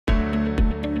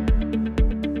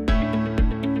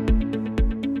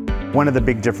One of the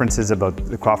big differences about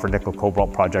the Crawford nickel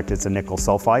cobalt project is a nickel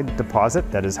sulfide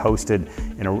deposit that is hosted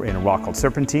in a rock called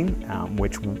serpentine,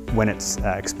 which when it's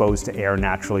exposed to air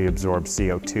naturally absorbs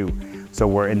CO2. So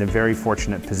we're in the very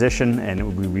fortunate position,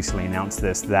 and we recently announced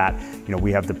this, that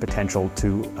we have the potential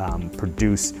to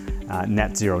produce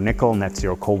net zero nickel, net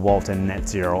zero cobalt, and net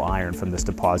zero iron from this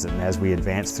deposit. And as we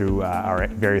advance through our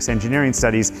various engineering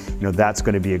studies, that's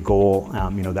going to be a goal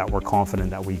that we're confident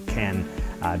that we can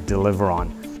deliver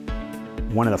on.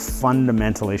 One of the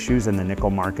fundamental issues in the nickel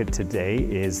market today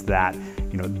is that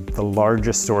the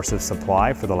largest source of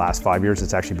supply for the last 5 years,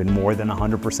 it's actually been more than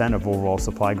 100% of overall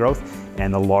supply growth,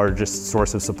 and the largest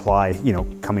source of supply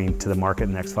coming to the market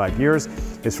in the next 5 years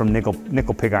is from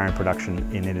nickel pig iron production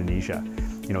in Indonesia.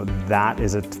 That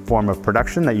is a form of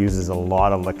production that uses a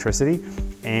lot of electricity,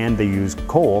 and they use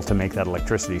coal to make that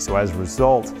electricity. So as a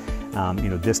result,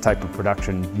 this type of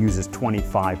production uses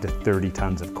 25 to 30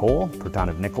 tons of coal per ton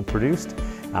of nickel produced.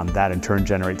 That in turn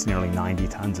generates nearly 90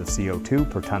 tons of CO2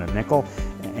 per ton of nickel.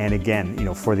 And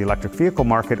again, for the electric vehicle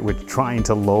market, we're trying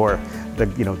to lower the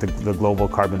global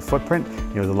carbon footprint.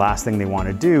 The last thing they want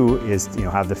to do is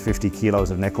have the 50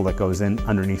 kilos of nickel that goes in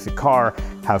underneath the car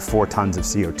have 4 tons of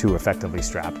CO2 effectively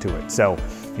strapped to it. So,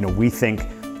 we think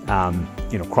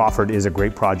Crawford is a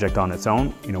great project on its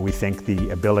own. We think the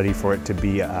ability for it to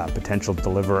be a potential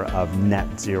deliverer of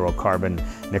net zero carbon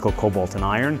nickel, cobalt, and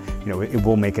iron, it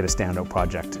will make it a standout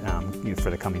project for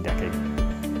the coming decade.